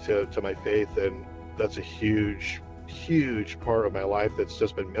back to my faith. And that's a huge, huge part of my life that's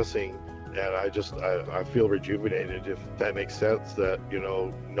just been missing. And I feel rejuvenated, if that makes sense, that,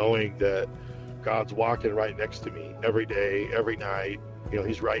 knowing that God's walking right next to me every day, every night.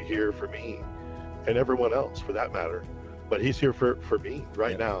 He's right here for me and everyone else for that matter. But he's here for me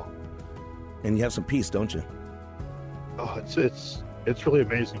right now. And you have some peace, don't you? Oh, it's really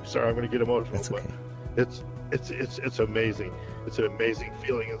amazing. Sorry, I'm going to get emotional. That's okay. But it's amazing. It's an amazing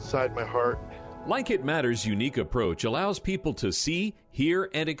feeling inside my heart. Like It Matters' unique approach allows people to see, hear,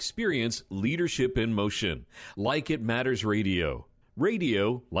 and experience leadership in motion. Like It Matters Radio.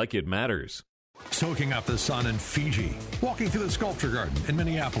 Radio like it matters. Soaking up the sun in Fiji, walking through the Sculpture Garden in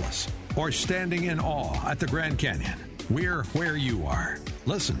Minneapolis, or standing in awe at the Grand Canyon. We're where you are.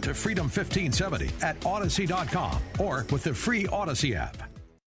 Listen to Freedom 1570 at Odyssey.com or with the free Odyssey app.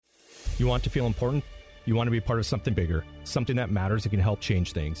 You want to feel important? You want to be part of something bigger, something that matters that can help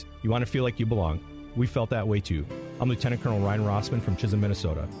change things. You want to feel like you belong. We felt that way too. I'm Lieutenant Colonel Ryan Rossman from Chisholm,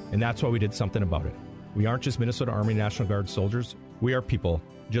 Minnesota, and that's why we did something about it. We aren't just Minnesota Army National Guard soldiers. We are people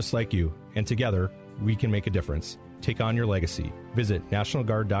just like you, and together we can make a difference. Take on your legacy. Visit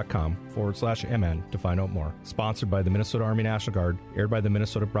nationalguard.com/MN to find out more. Sponsored by the Minnesota Army National Guard, aired by the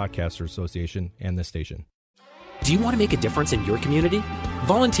Minnesota Broadcasters Association and this station. Do you want to make a difference in your community?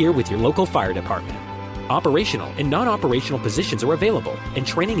 Volunteer with your local fire department. Operational and non-operational positions are available, and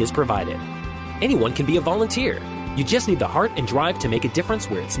training is provided. Anyone can be a volunteer. You just need the heart and drive to make a difference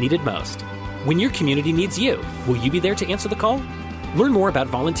where it's needed most. When your community needs you, will you be there to answer the call? Learn more about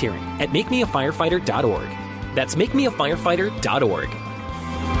volunteering at makemeafirefighter.org. That's makemeafirefighter.org.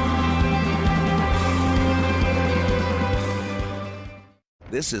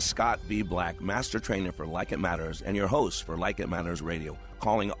 This is Scott B. Black, Master Trainer for Like It Matters and your host for Like It Matters Radio,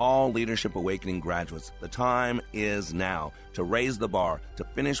 calling all Leadership Awakening graduates. The time is now to raise the bar, to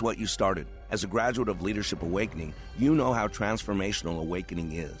finish what you started. As a graduate of Leadership Awakening, you know how transformational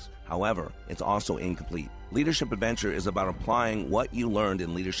awakening is. However, it's also incomplete. Leadership Adventure is about applying what you learned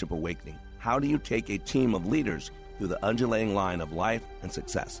in Leadership Awakening. How do you take a team of leaders through the undulating line of life and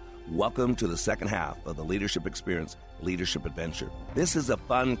success? Welcome to the second half of the Leadership Experience, Leadership Adventure. This is a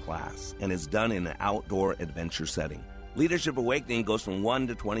fun class and is done in an outdoor adventure setting. Leadership Awakening goes from 1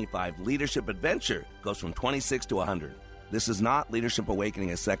 to 25. Leadership Adventure goes from 26 to 100. This is not Leadership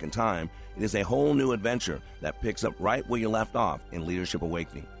Awakening a second time. It is a whole new adventure that picks up right where you left off in Leadership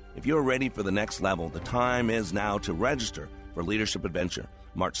Awakening. If you're ready for the next level, the time is now to register for Leadership Adventure,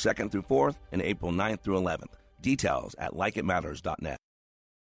 March 2nd through 4th and April 9th through 11th. Details at likeitmatters.net.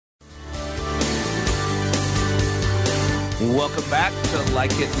 Welcome back to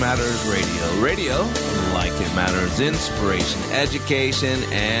Like It Matters Radio. Radio, like it matters, inspiration, education,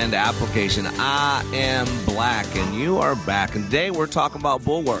 and application. I am Black, and you are back. And today we're talking about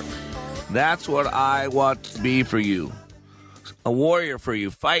Bulwark. That's what I want to be for you. A warrior for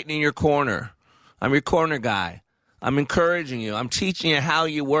you, fighting in your corner. I'm your corner guy. I'm encouraging you. I'm teaching you how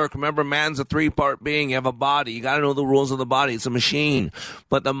you work. Remember, man's a three-part being. You have a body. You got to know the rules of the body. It's a machine.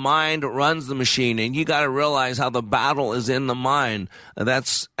 But the mind runs the machine, and you got to realize how the battle is in the mind.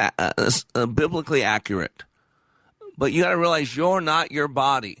 That's biblically accurate. But you got to realize you're not your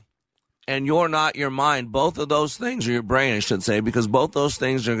body, and you're not your mind. Both of those things are your brain, I should say, because both those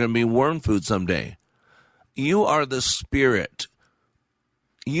things are going to be worm food someday. You are the spirit.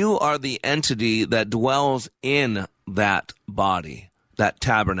 You are the entity that dwells in that body, that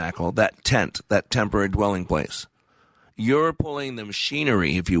tabernacle, that tent, that temporary dwelling place. You're pulling the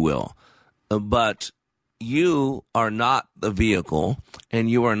machinery, if you will, but you are not the vehicle and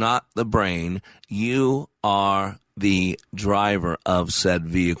you are not the brain. You are the driver of said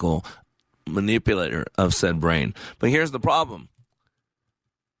vehicle, manipulator of said brain. But here's the problem.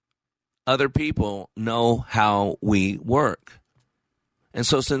 Other people know how we work. And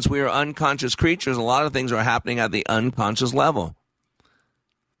so since we are unconscious creatures, a lot of things are happening at the unconscious level.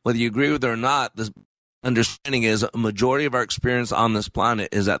 Whether you agree with it or not, the understanding is a majority of our experience on this planet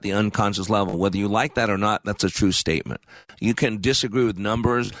is at the unconscious level. Whether you like that or not, that's a true statement. You can disagree with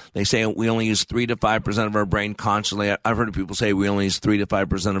numbers. They say we only use 3 to 5% of our brain consciously. I've heard people say we only use 3 to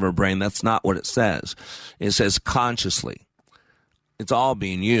 5% of our brain. That's not what it says. It says consciously. It's all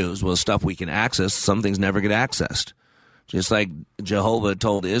being used. Well, stuff we can access, some things never get accessed. Just like Jehovah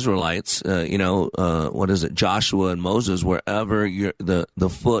told the Israelites, Joshua and Moses, wherever the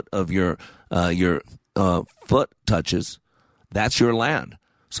foot of your foot touches, that's your land.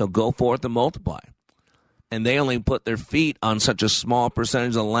 So go forth and multiply. And they only put their feet on such a small percentage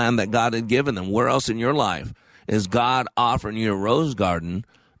of the land that God had given them. Where else in your life is God offering you a rose garden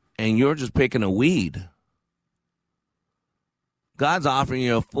and you're just picking a weed? God's offering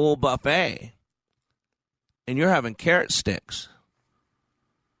you a full buffet and you're having carrot sticks.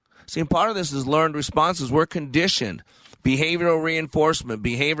 See, part of this is learned responses. We're conditioned. Behavioral reinforcement,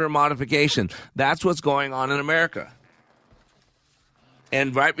 behavior modification. That's what's going on in America.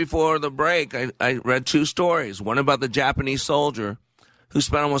 And right before the break, I read 2 stories. One about the Japanese soldier who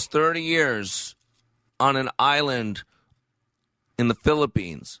spent almost 30 years on an island in the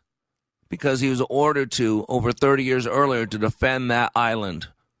Philippines because he was ordered to, over 30 years earlier, to defend that island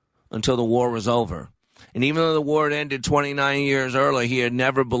until the war was over. And even though the war had ended 29 years earlier, he had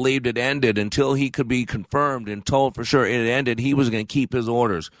never believed it ended until he could be confirmed and told for sure it had ended. He was going to keep his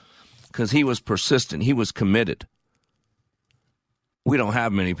orders because he was persistent. He was committed. We don't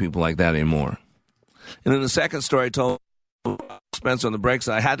have many people like that anymore. And then the second story I told Spencer on the breaks,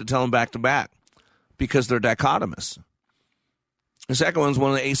 I had to tell him back to back because they're dichotomous. The second one's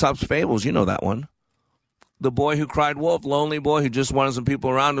one of the Aesop's fables. You know that one. The boy who cried wolf, lonely boy who just wanted some people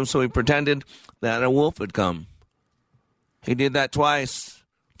around him, so he pretended that a wolf had come. He did that twice.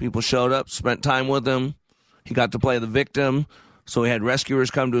 People showed up, spent time with him. He got to play the victim, so he had rescuers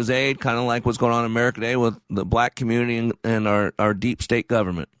come to his aid, kind of like what's going on in America today with the black community and our deep state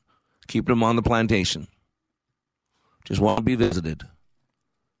government, keeping them on the plantation. Just want to be visited.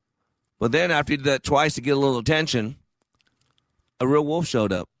 But then after he did that twice to get a little attention, a real wolf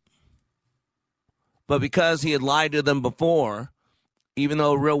showed up. But because he had lied to them before, even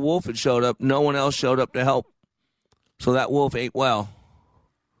though a real wolf had showed up, no one else showed up to help. So that wolf ate well.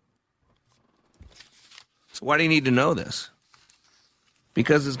 So why do you need to know this?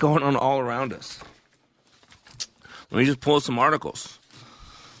 Because it's going on all around us. Let me just pull some articles.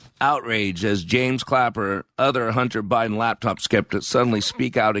 Outrage as James Clapper, other Hunter Biden laptop skeptics suddenly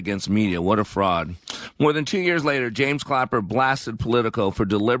speak out against media. What a fraud. More than 2 years later, James Clapper blasted Politico for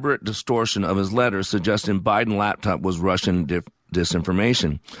deliberate distortion of his letters suggesting Biden laptop was Russian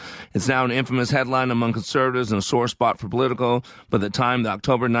disinformation. It's now an infamous headline among conservatives and a sore spot for Politico. By the time the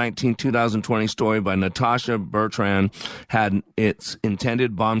October 19, 2020 story by Natasha Bertrand had its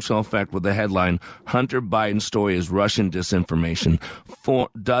intended bombshell effect with the headline, Hunter Biden's story is Russian disinformation.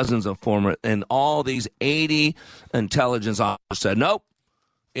 Dozens of former, and all these 80 intelligence officers said, nope.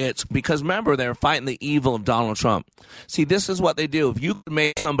 It's because, remember, they're fighting the evil of Donald Trump. See, this is what they do. If you can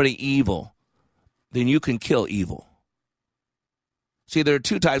make somebody evil, then you can kill evil. See, there are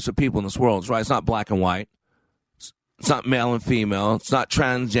 2 types of people in this world, right? It's not black and white. It's not male and female. It's not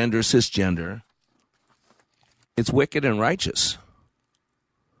transgender, cisgender. It's wicked and righteous.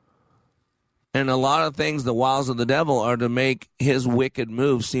 And a lot of things, the wiles of the devil, are to make his wicked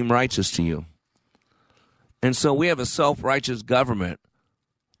moves seem righteous to you. And so we have a self-righteous government,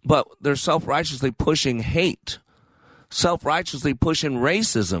 but they're self-righteously pushing hate, self-righteously pushing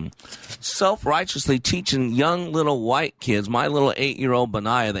racism, self-righteously teaching young little white kids, my little 8-year-old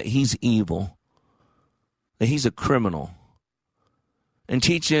Benaiah, that he's evil, that he's a criminal, and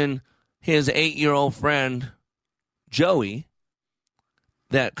teaching his 8-year-old friend Joey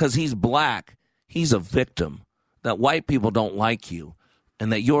that because he's black, he's a victim, that white people don't like you,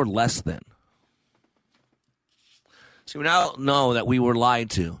 and that you're less than. See, we now know that we were lied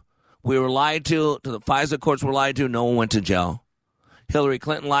to. We were lied to the FISA courts were lied to, no one went to jail. Hillary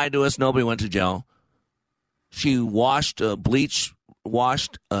Clinton lied to us, nobody went to jail. She washed a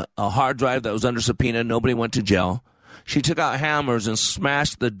hard drive that was under subpoena, nobody went to jail. She took out hammers and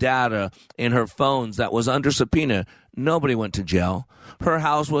smashed the data in her phones that was under subpoena, nobody went to jail. Her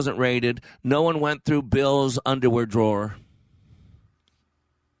house wasn't raided, no one went through Bill's underwear drawer.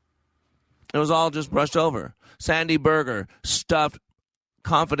 It was all just brushed over. Sandy Berger stuffed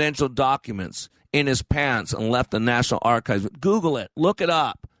confidential documents in his pants and left the National Archives. Google it. Look it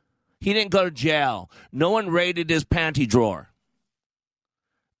up. He didn't go to jail. No one raided his panty drawer.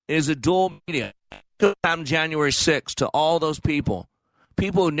 It is a dual media. It happened January 6th to all those people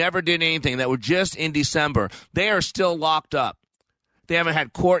people who never did anything, that were just in December, they are still locked up. They haven't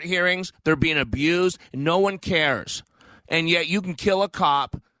had court hearings. They're being abused. And no one cares. And yet you can kill a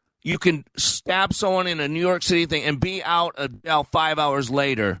cop. You can stab someone in a New York City thing and be out of jail 5 hours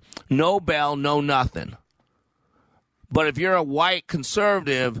later. No bail, no nothing. But if you're a white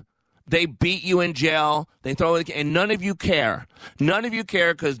conservative, they beat you in jail. They throw it, and none of you care. None of you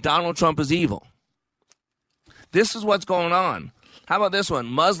care because Donald Trump is evil. This is what's going on. How about this one?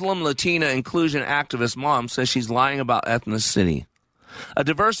 Muslim Latina inclusion activist mom says she's lying about ethnicity. A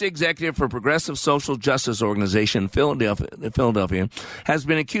diversity executive for Progressive Social Justice Organization in Philadelphia has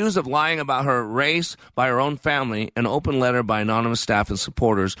been accused of lying about her race by her own family. An open letter by anonymous staff and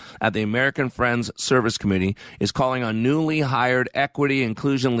supporters at the American Friends Service Committee is calling on newly hired equity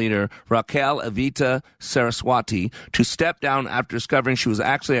inclusion leader Raquel Evita Saraswati to step down after discovering she was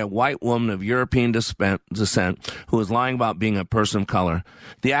actually a white woman of European descent who was lying about being a person of color.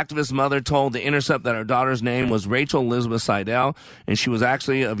 The activist's mother told The Intercept that her daughter's name was Rachel Elizabeth Seidel, and she was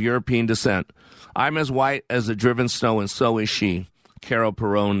actually of European descent. I'm as white as the driven snow, and so is she, Carol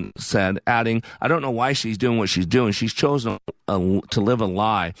Perone said, adding, I don't know why she's doing what she's doing. She's chosen to live a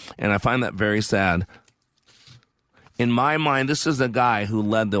lie, and I find that very sad. In my mind, this is the guy who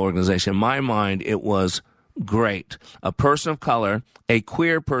led the organization. In my mind, it was great. A person of color, a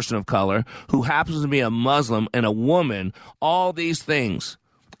queer person of color, who happens to be a Muslim and a woman, all these things,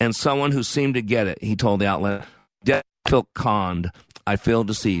 and someone who seemed to get it, he told the outlet. I feel conned. I feel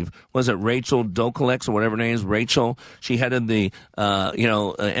deceived. Was it Rachel Dokalix or whatever her name is? Rachel. She headed the,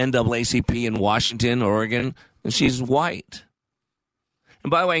 NAACP in Washington, Oregon, and she's white. And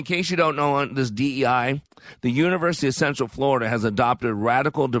by the way, in case you don't know this DEI, the University of Central Florida has adopted a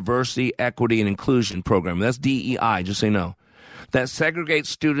radical diversity, equity, and inclusion program. That's DEI, just so you know. That segregates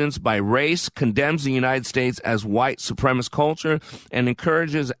students by race, condemns the United States as white supremacist culture, and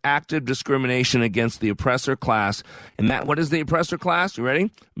encourages active discrimination against the oppressor class. And that, what is the oppressor class? You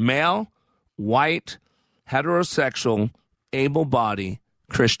ready? Male, white, heterosexual, able-bodied,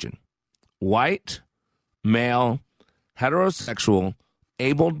 Christian. White, male, heterosexual,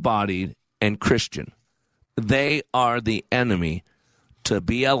 able-bodied, and Christian. They are the enemy to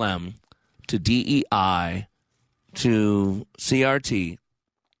BLM, to DEI, to CRT.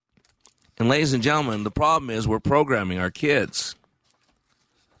 And ladies and gentlemen, the problem is we're programming our kids.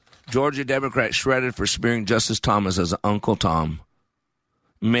 Georgia Democrat shredded for smearing Justice Thomas as Uncle Tom.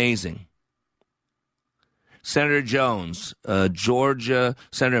 Amazing. Senator Jones, Georgia,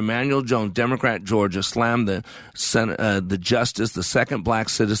 Senator Emanuel Jones, Democrat, Georgia, slammed the justice, the second black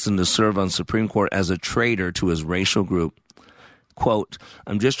citizen to serve on Supreme Court, as a traitor to his racial group. Quote,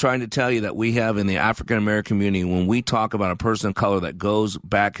 I'm just trying to tell you that we have in the African-American community, when we talk about a person of color that goes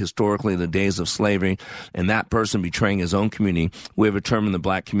back historically to the days of slavery and that person betraying his own community, we have a term in the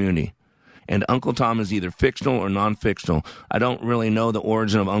black community. And Uncle Tom is either fictional or non-fictional. I don't really know the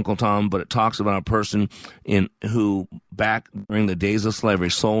origin of Uncle Tom, but it talks about a person who back during the days of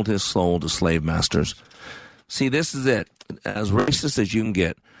slavery sold his soul to slave masters. See, this is it. As racist as you can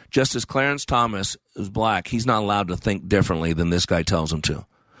get. Justice Clarence Thomas is black. He's not allowed to think differently than this guy tells him to.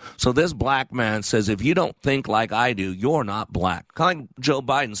 So this black man says, if you don't think like I do, you're not black. Kind of like Joe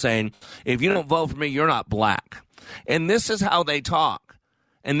Biden saying, if you don't vote for me, you're not black. And this is how they talk.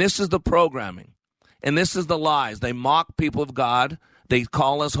 And this is the programming. And this is the lies. They mock people of God. They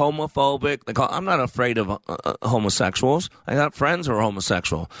call us homophobic. I'm not afraid of homosexuals. I got friends who are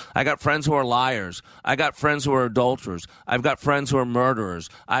homosexual. I got friends who are liars. I got friends who are adulterers. I've got friends who are murderers.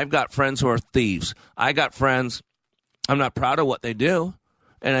 I've got friends who are thieves. I got friends, I'm not proud of what they do,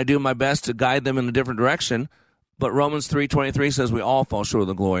 and I do my best to guide them in a different direction. But Romans 3:23 says we all fall short of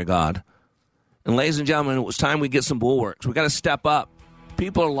the glory of God. And ladies and gentlemen, it was time we get some bulwarks. We got to step up.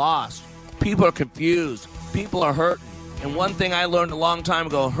 People are lost. People are confused. People are hurting. And one thing I learned a long time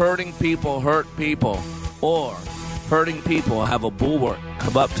ago, hurting people hurt people, or hurting people have a bulwark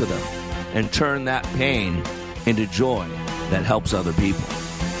come up to them and turn that pain into joy that helps other people.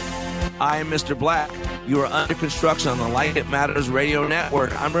 I am Mr. Black. You are under construction on the Like It Matters radio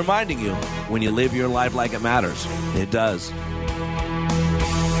network. I'm reminding you, when you live your life like it matters, it does.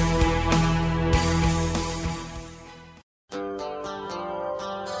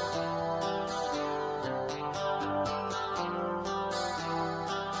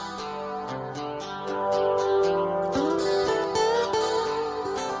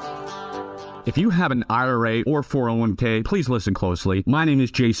 If you have an IRA or 401k, please listen closely. My name is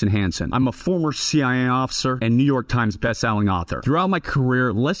Jason Hansen. I'm a former CIA officer and New York Times bestselling author. Throughout my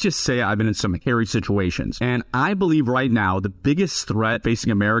career, let's just say I've been in some hairy situations. And I believe right now the biggest threat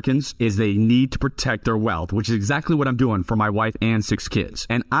facing Americans is they need to protect their wealth, which is exactly what I'm doing for my wife and 6 kids.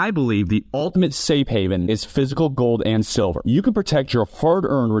 And I believe the ultimate safe haven is physical gold and silver. You can protect your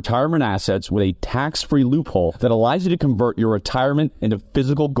hard-earned retirement assets with a tax-free loophole that allows you to convert your retirement into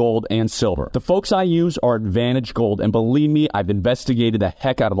physical gold and silver. The folks I use are Advantage Gold, and believe me, I've investigated the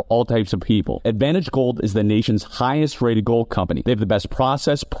heck out of all types of people. Advantage Gold is the nation's highest-rated gold company. They have the best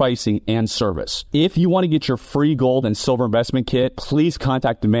process, pricing, and service. If you want to get your free gold and silver investment kit, please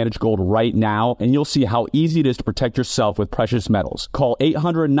contact Advantage Gold right now, and you'll see how easy it is to protect yourself with precious metals. Call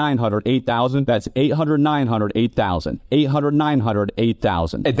 800-900-8000. That's 800-900-8000.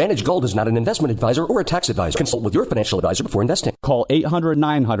 800-900-8000. Advantage Gold is not an investment advisor or a tax advisor. Consult with your financial advisor before investing. Call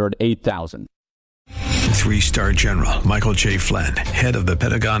 800-900-8000. 3-star General Michael J. Flynn, head of the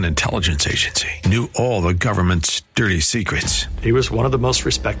Pentagon Intelligence Agency, knew all the government's dirty secrets. He was one of the most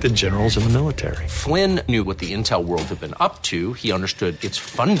respected generals in the military. Flynn knew what the intel world had been up to. He understood its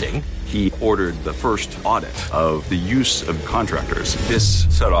funding. He ordered the first audit of the use of contractors. This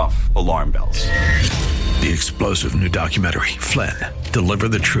set off alarm bells. The explosive new documentary, Flynn, Deliver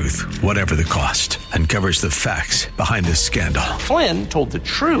the Truth, Whatever the Cost, uncovers the facts behind this scandal. Flynn told the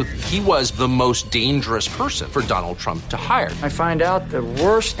truth. He was the most dangerous person for Donald Trump to hire. I find out the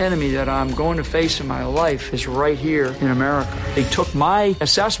worst enemy that I'm going to face in my life is right here in America. They took my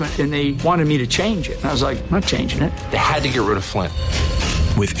assessment and they wanted me to change it. And I was like, I'm not changing it. They had to get rid of Flynn.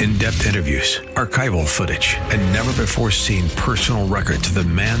 With in-depth interviews, archival footage, and never-before-seen personal records of the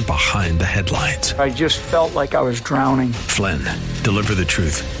man behind the headlines. I just felt like I was drowning. Flynn, Deliver the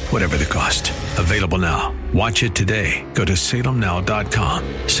Truth, Whatever the Cost. Available now. Watch it today. Go to salemnow.com.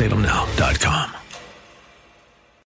 salemnow.com.